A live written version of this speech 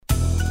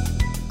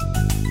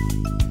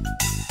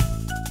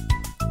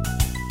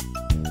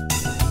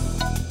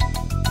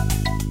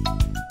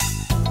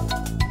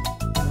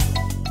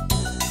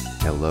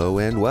Hello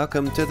and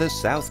welcome to the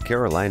South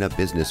Carolina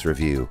Business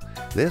Review.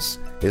 This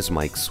is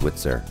Mike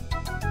Switzer.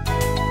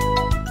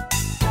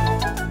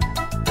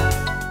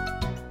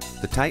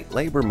 The tight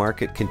labor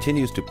market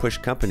continues to push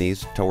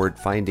companies toward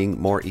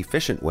finding more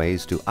efficient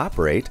ways to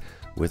operate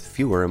with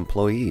fewer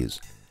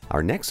employees.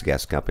 Our next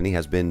guest company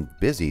has been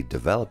busy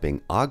developing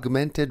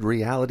augmented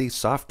reality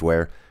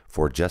software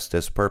for just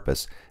this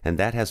purpose, and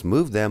that has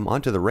moved them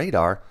onto the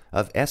radar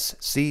of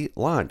SC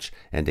Launch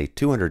and a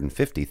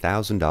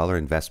 $250,000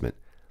 investment.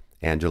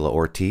 Angela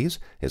Ortiz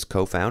is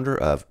co-founder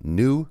of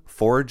New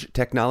Forge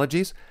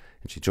Technologies,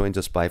 and she joins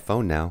us by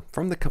phone now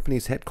from the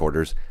company's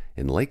headquarters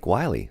in Lake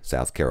Wylie,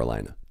 South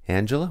Carolina.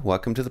 Angela,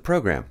 welcome to the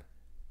program.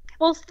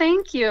 Well,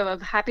 thank you. I'm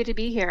happy to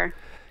be here.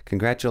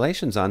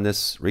 Congratulations on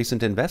this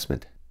recent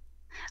investment.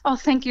 Oh,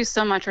 thank you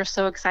so much. We're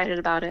so excited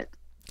about it.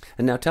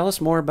 And now tell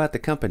us more about the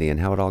company and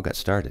how it all got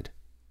started.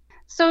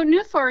 So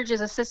New Forge is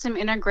a system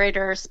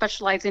integrator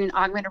specializing in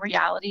augmented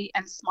reality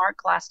and smart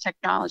glass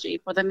technology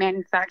for the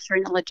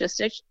manufacturing and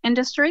logistics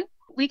industry.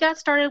 We got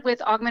started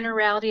with augmented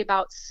reality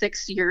about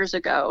 6 years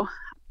ago.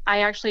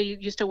 I actually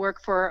used to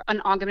work for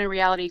an augmented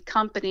reality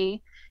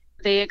company.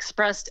 They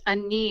expressed a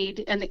need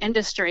in the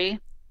industry,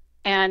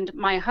 and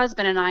my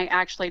husband and I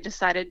actually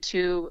decided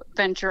to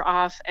venture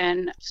off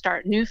and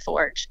start New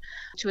Forge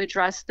to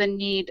address the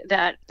need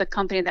that the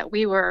company that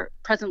we were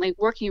presently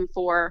working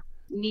for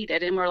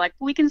needed. And we're like,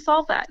 we can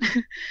solve that.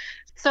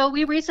 So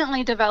we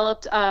recently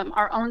developed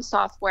our own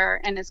software,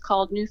 and it's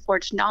called New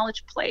Forge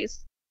Knowledge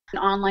Place, an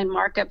online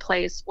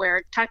marketplace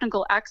where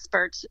technical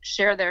experts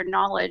share their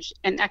knowledge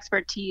and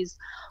expertise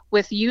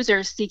with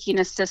users seeking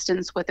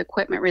assistance with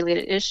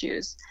equipment-related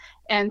issues.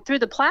 And through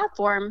the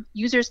platform,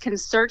 users can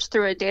search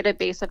through a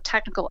database of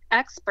technical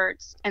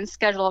experts and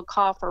schedule a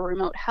call for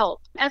remote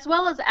help, as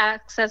well as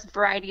access a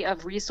variety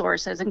of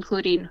resources,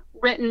 including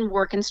written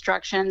work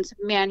instructions,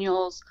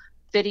 manuals,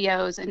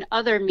 videos, and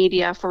other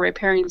media for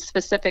repairing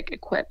specific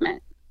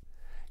equipment.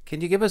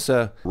 Can you give us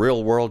a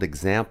real-world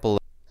example?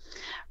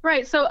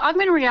 Right. So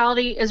augmented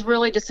reality is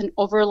really just an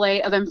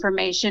overlay of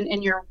information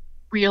in your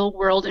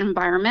real-world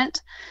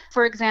environment.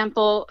 For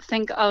example,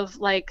 think of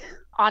like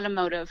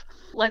automotive.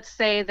 Let's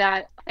say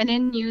that an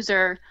end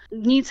user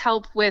needs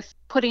help with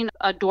putting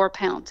a door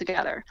panel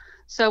together.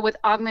 So with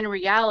augmented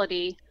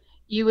reality,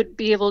 you would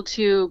be able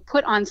to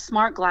put on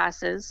smart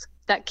glasses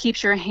that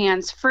keeps your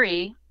hands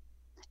free,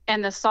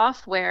 and the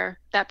software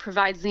that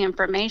provides the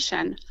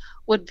information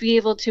would be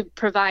able to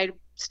provide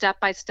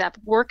step-by-step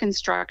work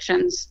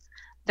instructions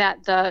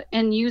that the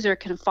end user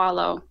can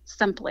follow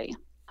simply.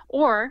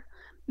 Or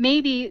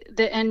maybe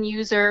the end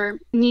user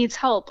needs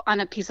help on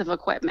a piece of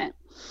equipment.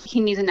 He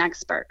needs an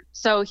expert.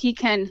 So he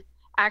can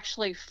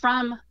actually,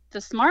 from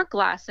the smart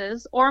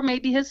glasses, or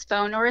maybe his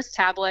phone or his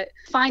tablet,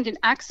 find an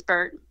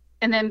expert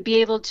and then be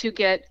able to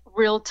get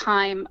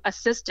real-time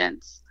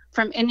assistance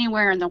from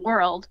anywhere in the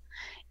world.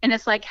 And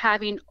it's like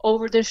having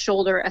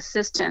over-the-shoulder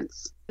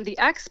assistance. The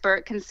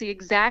expert can see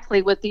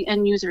exactly what the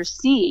end user is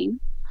seeing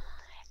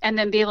and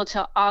then be able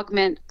to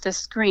augment the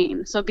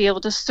screen. So be able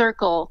to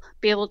circle,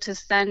 be able to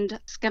send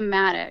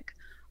schematic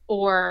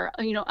or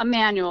a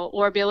manual,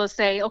 or be able to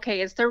say, okay,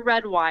 it's the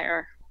red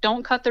wire.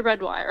 Don't cut the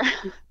red wire.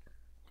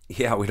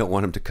 Yeah, we don't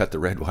want them to cut the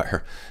red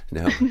wire.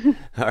 No.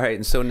 All right.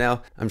 And so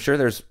now I'm sure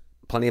there's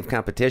plenty of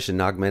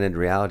competition. Augmented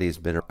reality has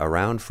been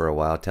around for a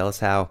while. Tell us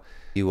how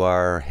you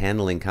are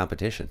handling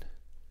competition.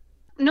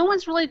 No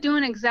one's really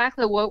doing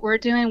exactly what we're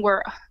doing.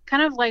 We're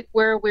kind of like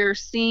where we're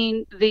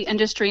seeing the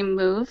industry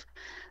move.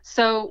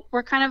 So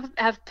we're kind of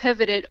have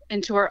pivoted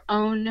into our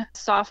own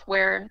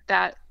software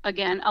that,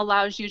 again,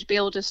 allows you to be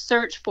able to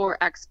search for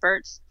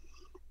experts,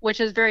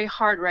 which is very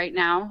hard right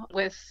now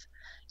with,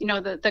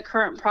 the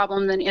current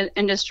problem in the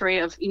industry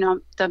of,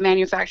 the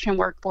manufacturing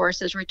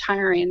workforce is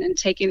retiring and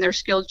taking their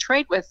skilled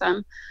trade with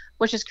them,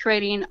 which is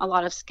creating a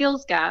lot of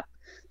skills gap.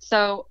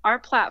 So our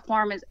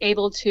platform is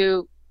able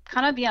to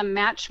kind of be a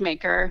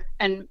matchmaker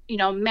and,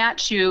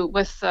 match you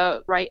with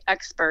the right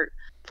expert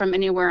from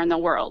anywhere in the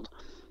world.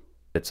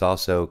 It's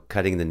also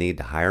cutting the need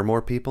to hire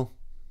more people?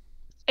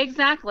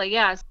 Exactly,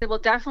 yes. It will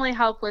definitely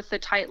help with the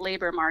tight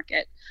labor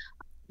market.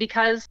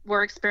 Because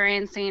we're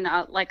experiencing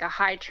a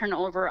high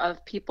turnover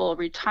of people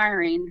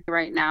retiring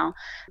right now,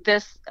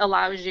 this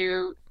allows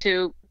you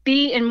to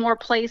be in more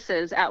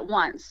places at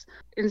once.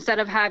 Instead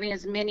of having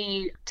as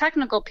many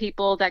technical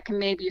people that can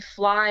maybe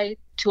fly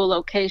to a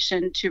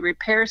location to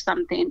repair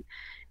something,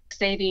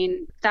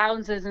 saving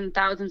thousands and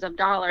thousands of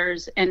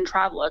dollars in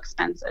travel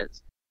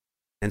expenses.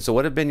 And so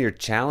what have been your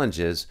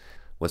challenges?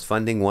 Was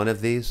funding one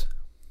of these?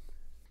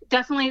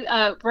 Definitely.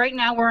 Right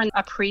now we're in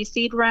a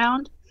pre-seed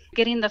round.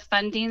 Getting the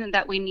funding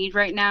that we need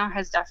right now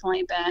has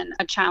definitely been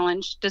a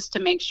challenge, just to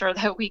make sure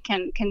that we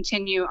can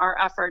continue our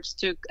efforts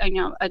to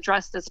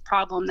address this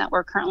problem that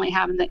we're currently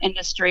having in the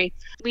industry.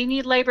 We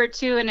need labor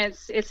too, and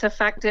it's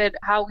affected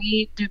how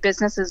we do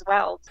business as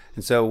well.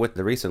 And so with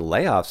the recent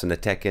layoffs in the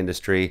tech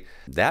industry,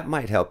 that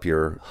might help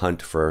your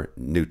hunt for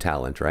new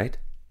talent, right?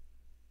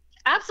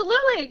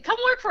 Absolutely. Come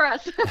work for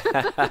us.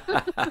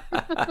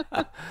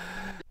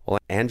 Well,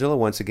 Angela,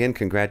 once again,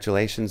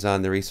 congratulations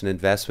on the recent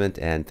investment,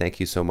 and thank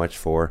you so much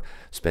for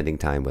spending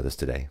time with us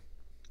today.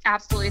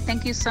 Absolutely.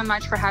 Thank you so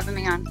much for having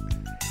me on.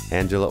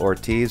 Angela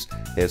Ortiz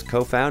is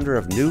co-founder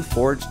of New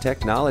Forge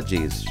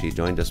Technologies. She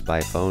joined us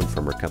by phone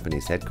from her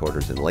company's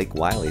headquarters in Lake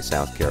Wylie,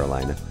 South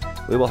Carolina.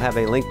 We will have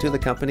a link to the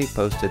company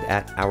posted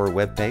at our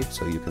webpage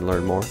so you can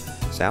learn more,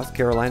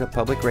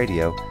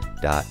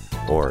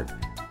 southcarolinapublicradio.org.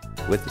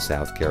 With the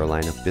South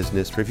Carolina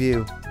Business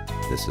Review,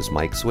 this is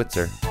Mike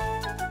Switzer.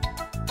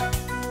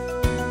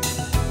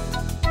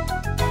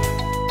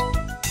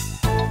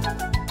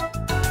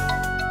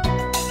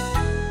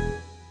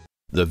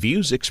 The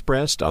views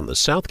expressed on the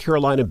South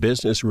Carolina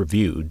Business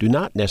Review do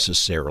not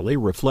necessarily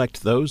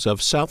reflect those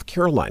of South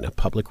Carolina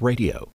Public Radio.